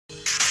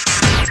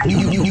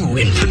New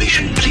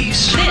information,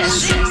 please.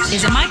 This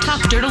is a My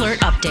Talk Dirt Alert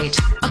update.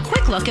 A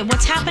quick look at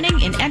what's happening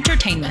in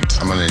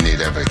entertainment. I'm going to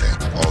need everything,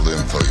 all the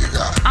info you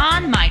got.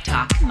 On My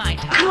Talk.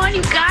 Come on,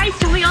 you guys,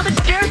 tell me all the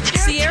dirt.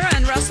 Sierra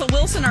and Russell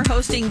Wilson are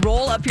hosting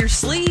Roll Up Your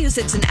Sleeves.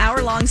 It's an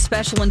hour-long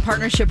special in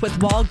partnership with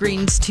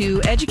Walgreens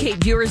to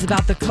educate viewers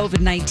about the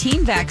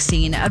COVID-19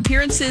 vaccine.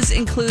 Appearances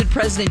include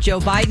President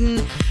Joe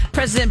Biden,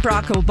 President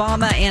Barack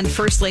Obama, and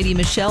First Lady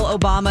Michelle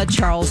Obama,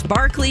 Charles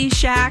Barkley,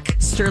 Shaq,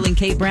 Sterling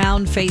K.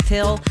 Brown, Faith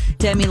Hill,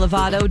 Demi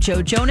Lovato,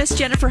 Joe Jonas,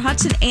 Jennifer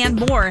Hudson, and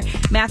more.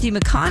 Matthew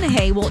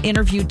McConaughey will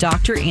interview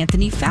Dr.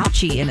 Anthony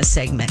Fauci in a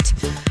segment.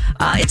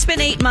 It's been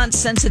 8 months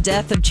since the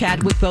death of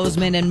Chadwick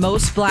Boseman, and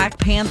most Black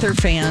Panther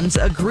fans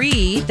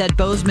agree that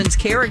Boseman's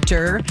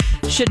character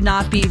should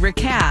not be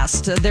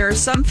recast. There are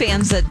some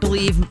fans that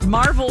believe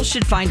Marvel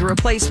should find a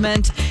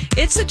replacement.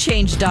 It's a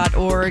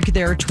change.org.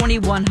 There are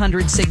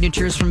 2,100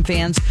 signatures from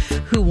fans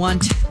who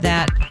want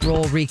that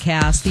role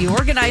recast. The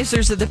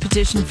organizers of the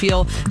petition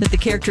feel that the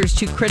character is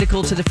too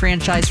critical to the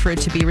franchise for it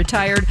to be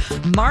retired.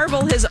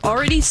 Marvel has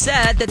already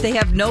said that they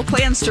have no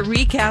plans to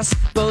recast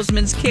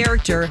Boseman's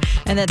character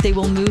and that they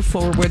will move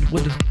forward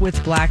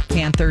with Black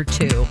Panther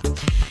 2.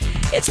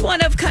 It's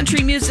one of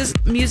country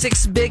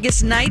music's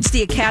biggest nights,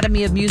 the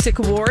Academy of Music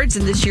Awards,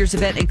 and this year's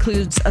event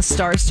includes a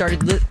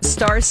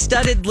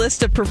star-studded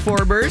list of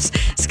performers.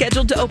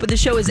 Scheduled to open the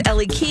show is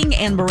Ellie King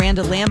and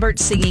Miranda Lambert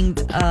singing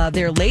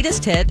their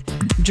latest hit,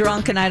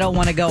 Drunk and I Don't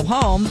Want to Go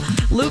Home.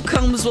 Luke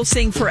Combs will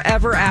sing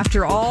Forever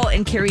After All,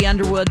 and Carrie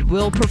Underwood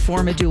will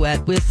perform a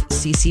duet with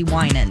CeCe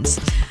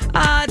Winans.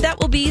 That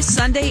will be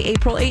Sunday,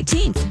 April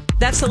 18th.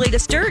 That's the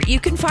latest dirt. You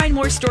can find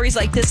more stories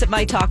like this at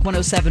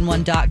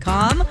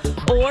mytalk1071.com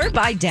or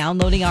by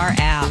downloading our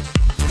app.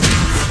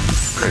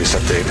 Greatest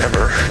update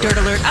ever. Dirt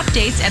Alert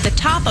updates at the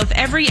top of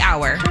every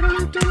hour.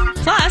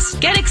 Plus,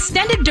 get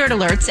extended Dirt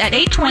Alerts at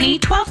 8:20,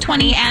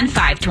 12:20, and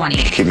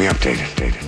 5:20. Keep me updated.